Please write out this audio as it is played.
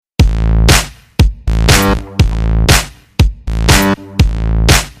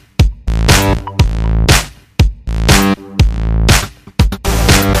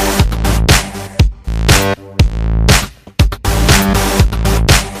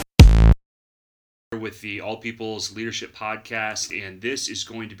with the All People's Leadership Podcast, and this is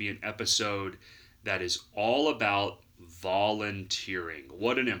going to be an episode that is all about volunteering.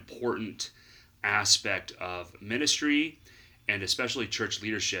 What an important aspect of ministry and especially church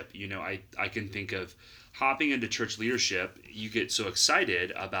leadership. You know, I can think of hopping into church leadership, you get so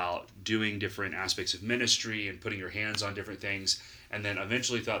excited about doing different aspects of ministry and putting your hands on different things. And then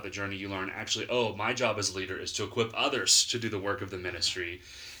eventually throughout the journey, you learn actually, my job as a leader is to equip others to do the work of the ministry.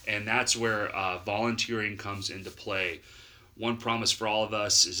 And that's where volunteering comes into play. One promise for all of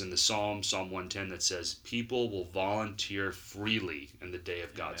us is in the Psalm 110, that says, people will volunteer freely in the day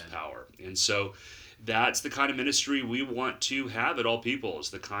of God's power. And so that's the kind of ministry we want to have at All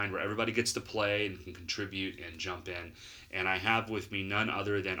People's, the kind where everybody gets to play and can contribute and jump in. And I have with me none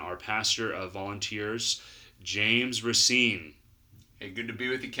other than our pastor of volunteers, James Racine. Hey, good to be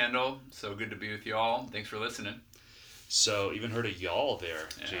with you, Kendall. So good to be with you all. Thanks for listening. So even heard a y'all there,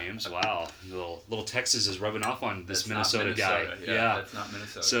 James. Wow, little Texas is rubbing off on this Minnesota guy. Yeah, that's not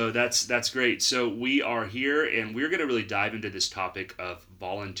Minnesota. So that's great. So we are here, and we're going to really dive into this topic of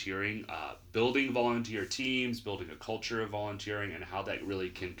volunteering, building volunteer teams, building a culture of volunteering, and how that really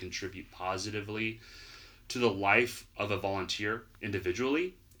can contribute positively to the life of a volunteer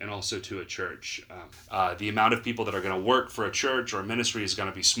individually, and also to a church. The amount of people that are going to work for a church or a ministry is going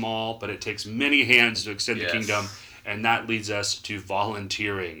to be small, but it takes many hands to extend the kingdom. And that leads us to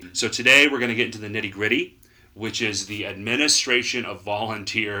volunteering. So today we're going to get into the nitty-gritty, which is the administration of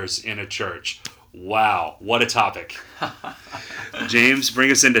volunteers in a church. Wow, what a topic. James,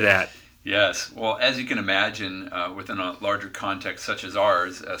 bring us into that. Yes. Well, as you can imagine, within a larger context such as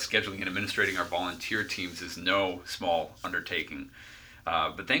ours, scheduling and administrating our volunteer teams is no small undertaking.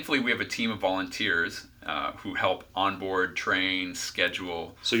 But thankfully, we have a team of volunteers who help onboard, train,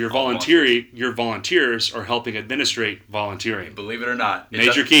 schedule. So your volunteers are helping administrate volunteering. Believe it or not.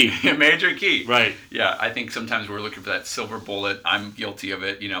 Major key. Major key. Right. Yeah, I think sometimes we're looking for that silver bullet. I'm guilty of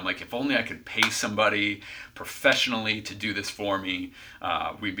it. You know, I'm like, if only I could pay somebody professionally to do this for me,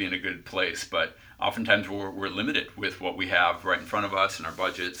 we'd be in a good place. But oftentimes we're limited with what we have right in front of us and our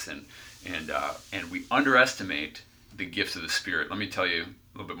budgets, and we underestimate the gifts of the Spirit. Let me tell you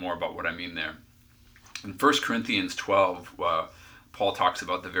a little bit more about what I mean there. In 1 Corinthians 12, Paul talks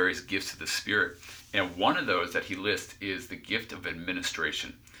about the various gifts of the Spirit, and one of those that he lists is the gift of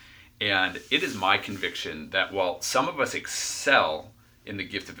administration. And it is my conviction that while some of us excel in the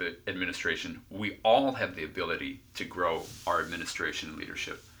gift of administration, we all have the ability to grow our administration and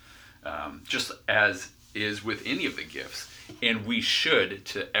leadership, just as is with any of the gifts. And we should,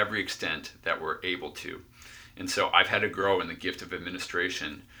 to every extent that we're able to. And so I've had to grow in the gift of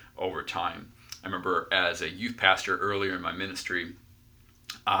administration over time. I remember as a youth pastor earlier in my ministry,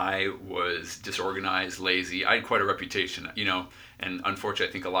 I was disorganized, lazy. I had quite a reputation, you know, and unfortunately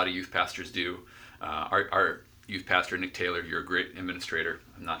I think a lot of youth pastors do. Our youth pastor, Nick Taylor, you're a great administrator.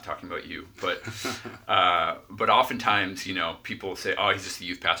 I'm not talking about you, but oftentimes, you know, people say, oh, he's just a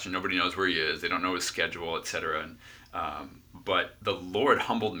youth pastor. Nobody knows where he is. They don't know his schedule, etc. But the Lord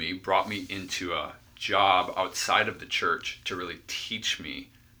humbled me, brought me into a job outside of the church to really teach me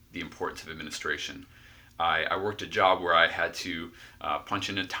the importance of administration. I worked a job where I had to punch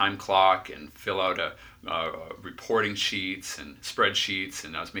in a time clock and fill out reporting sheets and spreadsheets,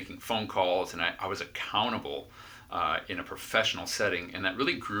 and I was making phone calls, and I was accountable in a professional setting, and that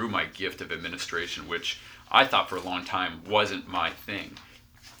really grew my gift of administration, which I thought for a long time wasn't my thing.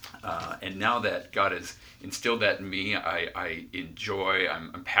 And now that God has instilled that in me,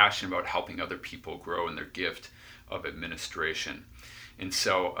 I'm passionate about helping other people grow in their gift of administration. And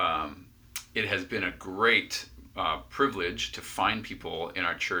so it has been a great privilege to find people in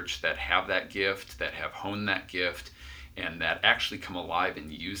our church that have that gift, that have honed that gift, and that actually come alive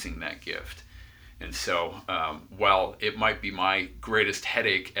in using that gift. And so while it might be my greatest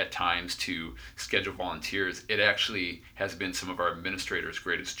headache at times to schedule volunteers, it actually has been some of our administrators'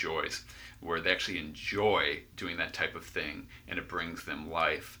 greatest joys, where they actually enjoy doing that type of thing, and it brings them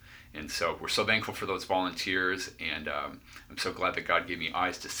life. And so we're so thankful for those volunteers, and I'm so glad that God gave me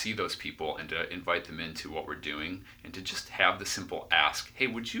eyes to see those people and to invite them into what we're doing, and to just have the simple ask, hey,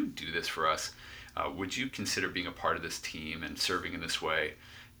 would you do this for us? Would you consider being a part of this team and serving in this way?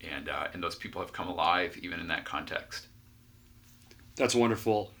 And those people have come alive even in that context. That's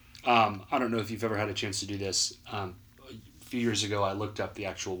wonderful. I don't know if you've ever had a chance to do this. A few years ago, I looked up the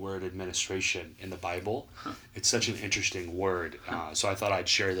actual word administration in the Bible. It's such an interesting word. So I thought I'd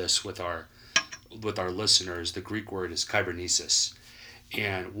share this with our listeners. The Greek word is kybernesis.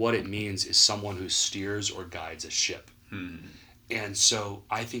 And what it means is someone who steers or guides a ship. And so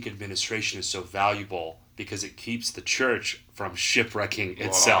I think administration is so valuable because it keeps the church from shipwrecking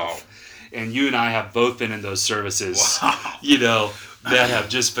itself. And you and I have both been in those services, Wow. that have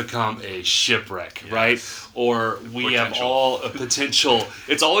just become a shipwreck, Yes. right? Or we have Potential. all a potential.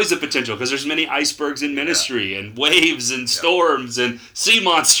 It's always a potential because there's many icebergs in ministry and waves and storms and sea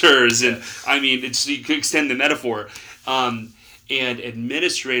monsters. And I mean, you could extend the metaphor. And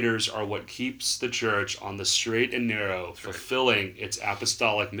administrators are what keeps the church on the straight and narrow, fulfilling its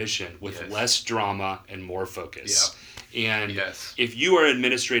apostolic mission with Yes. less drama and more focus. And Yes. if you are an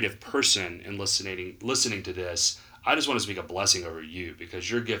administrative person and listening to this, I just want to speak a blessing over you because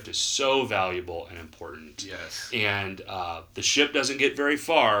your gift is so valuable and important. Yes. And the ship doesn't get very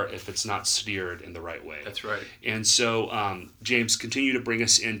far if it's not steered in the right way. That's right. And so, James, continue to bring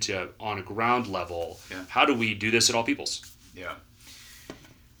us into on a ground level. Yeah. How do we do this at All People's? Yeah.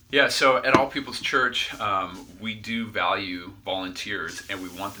 Yeah, so at All People's Church, we do value volunteers, and we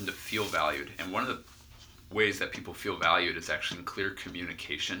want them to feel valued. And one of the ways that people feel valued is actually in clear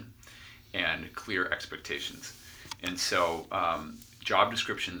communication and clear expectations. And so job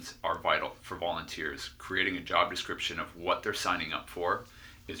descriptions are vital for volunteers. Creating a job description of what they're signing up for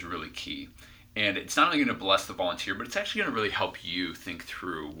is really key. And it's not only going to bless the volunteer, but it's actually going to really help you think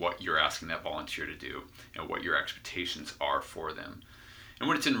through what you're asking that volunteer to do and what your expectations are for them. And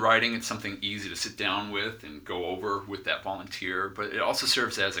when it's in writing, it's something easy to sit down with and go over with that volunteer, but it also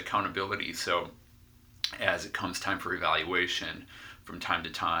serves as accountability. So as it comes time for evaluation from time to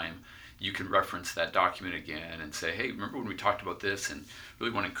time, you can reference that document again and say, hey, remember when we talked about this, and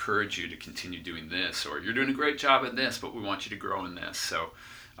really want to encourage you to continue doing this, or you're doing a great job at this, but we want you to grow in this. So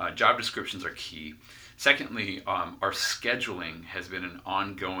job descriptions are key. Secondly, our scheduling has been an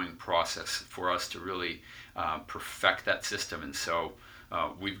ongoing process for us to really perfect that system. And so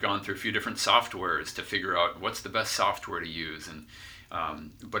we've gone through a few different softwares to figure out what's the best software to use.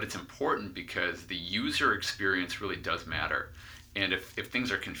 But it's important because the user experience really does matter. And if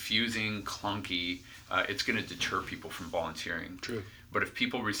things are confusing, clunky, it's going to deter people from volunteering. True. But if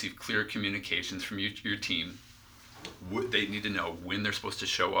people receive clear communications from your team, they need to know when they're supposed to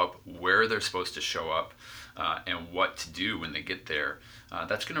show up, where they're supposed to show up, and what to do when they get there.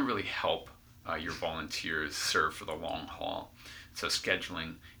 That's going to really help your volunteers serve for the long haul. So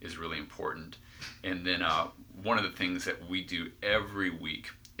scheduling is really important. And then one of the things that we do every week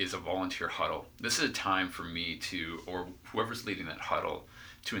is a volunteer huddle. This is a time for me to, or whoever's leading that huddle,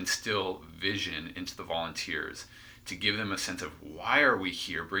 to instill vision into the volunteers, to give them a sense of why are we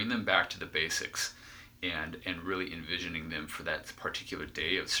here, bring them back to the basics, and really envisioning them for that particular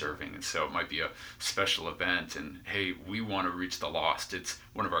day of serving. And so it might be a special event, and hey, we want to reach the lost. It's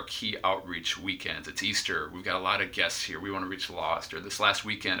one of our key outreach weekends. It's Easter. We've got a lot of guests here. We want to reach the lost. Or this last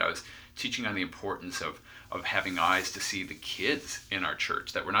weekend, I was teaching on the importance of having eyes to see the kids in our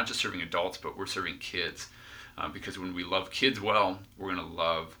church, that we're not just serving adults, but we're serving kids. Because when we love kids well, we're going to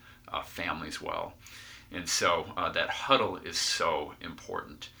love families well. And so that huddle is so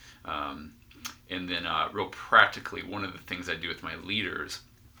important. And then real practically, one of the things I do with my leaders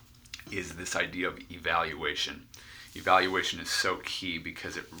is this idea of evaluation. Evaluation is so key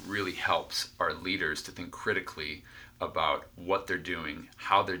because it really helps our leaders to think critically about what they're doing,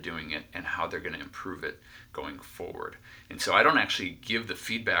 how they're doing it, and how they're going to improve it going forward. And so I don't actually give the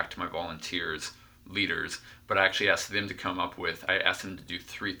feedback to my volunteers, leaders, but I actually ask them to come up with, I ask them to do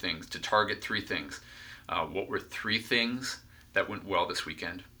 3 things, to target 3 things. What were 3 things that went well this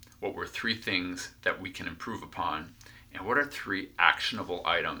weekend? What were 3 things that we can improve upon? And what are 3 actionable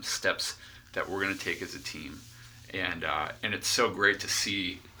items, steps that we're going to take as a team? And it's so great to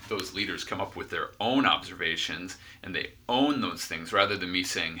see those leaders come up with their own observations, and they own those things rather than me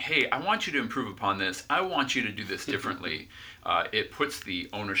saying, hey, I want you to improve upon this. I want you to do this differently. It puts the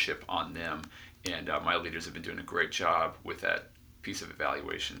ownership on them, and my leaders have been doing a great job with that piece of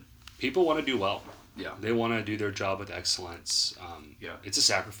evaluation. People want to do well. Yeah. They want to do their job with excellence. Yeah. It's a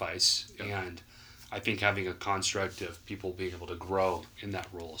sacrifice, and I think having a construct of people being able to grow in that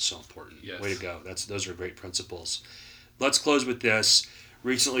role is so important. Yes. Way to go. Those are great principles. Let's close with this.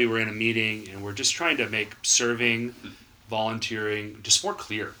 Recently, we're in a meeting, and we're just trying to make serving, volunteering, just more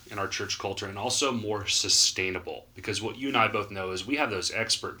clear in our church culture, and also more sustainable. Because what you and I both know is we have those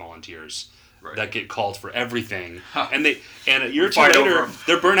expert volunteers that get called for everything, and a year or 2 later,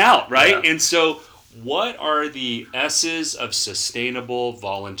 they're burnt out, right? Yeah. And so, what are the S's of sustainable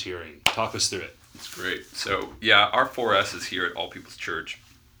volunteering? Talk us through it. That's great. So, yeah, our 4 S's here at All People's Church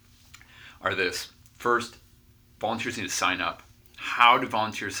are this. First, volunteers need to sign up. How do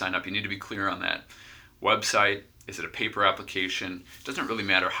volunteers sign up? You need to be clear on that. Website, is it a paper application? It doesn't really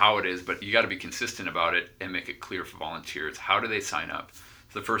matter how it is, but you got to be consistent about it and make it clear for volunteers. How do they sign up?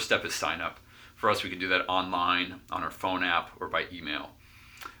 So the first step is sign up. For us, we can do that online, on our phone app, or by email.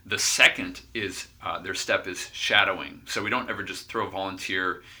 The second is their step is shadowing. So we don't ever just throw a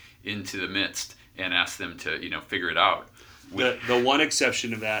volunteer into the midst and ask them to figure it out. The one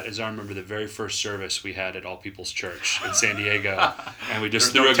exception to that is I remember the very first service we had at All People's Church in San Diego, and we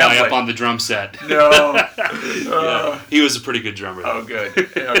just threw a guy up on the drum set. No. Yeah, he was a pretty good drummer, though. Oh,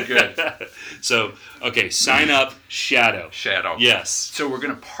 good. Oh, good. So, okay, sign up, shadow. Shadow. Yes. So we're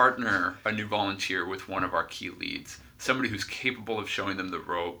going to partner a new volunteer with one of our key leads, somebody who's capable of showing them the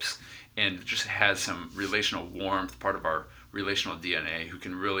ropes and just has some relational warmth, part of our relational DNA, who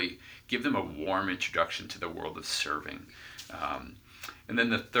can really give them a warm introduction to the world of serving. And then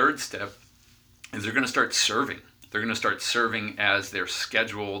the third step is they're going to start serving. They're going to start serving as they're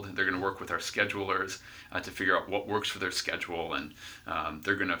scheduled. They're going to work with our schedulers to figure out what works for their schedule, and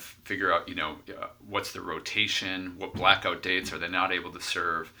they're going to figure out, what's the rotation, what blackout dates are they not able to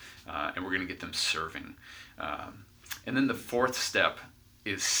serve, and we're going to get them serving. And then the fourth step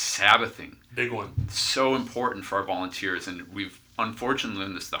is Sabbathing. Big one. So important for our volunteers, and we've unfortunately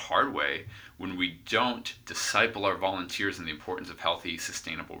learned this the hard way. When we don't disciple our volunteers in the importance of healthy,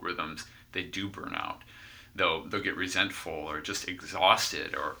 sustainable rhythms, they do burn out. They'll get resentful or just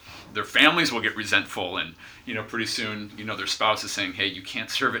exhausted, or their families will get resentful, and pretty soon their spouse is saying, hey, you can't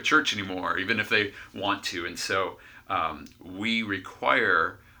serve at church anymore, even if they want to. And so we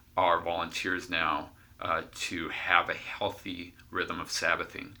require our volunteers now to have a healthy rhythm of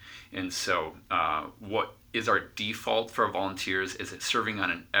Sabbathing. And so what is our default for our volunteers is it serving on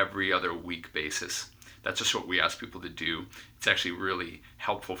an every other week basis. That's just what we ask people to do. It's actually really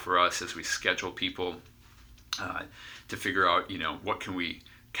helpful for us as we schedule people to figure out, what can we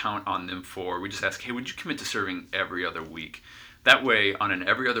count on them for. We just ask, hey, would you commit to serving every other week? That way, on an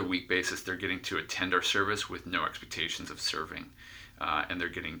every other week basis, they're getting to attend our service with no expectations of serving. And they're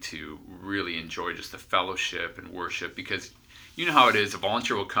getting to really enjoy just the fellowship and worship, because you know how it is. A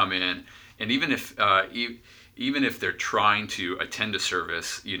volunteer will come in, and even if they're trying to attend a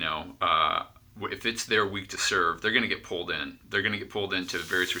service, if it's their week to serve, they're going to get pulled in. They're going to get pulled into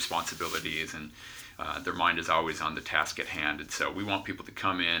various responsibilities, and their mind is always on the task at hand. And so we want people to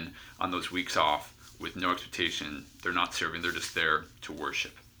come in on those weeks off with no expectation. They're not serving. They're just there to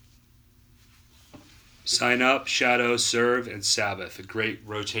worship. Sign up, shadow, serve, and Sabbath. A great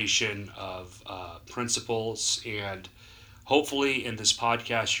rotation of principles. And hopefully in this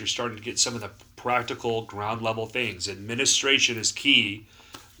podcast, you're starting to get some of the practical ground level things. Administration is key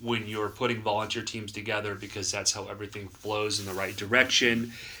when you're putting volunteer teams together, because that's how everything flows in the right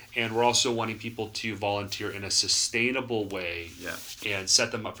direction. And we're also wanting people to volunteer in a sustainable way and set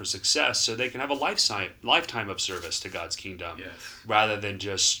them up for success so they can have a lifetime of service to God's kingdom rather than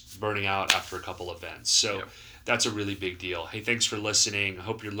just burning out after a couple events. So that's a really big deal. Hey, thanks for listening. I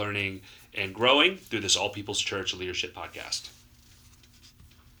hope you're learning and growing through this All People's Church Leadership Podcast.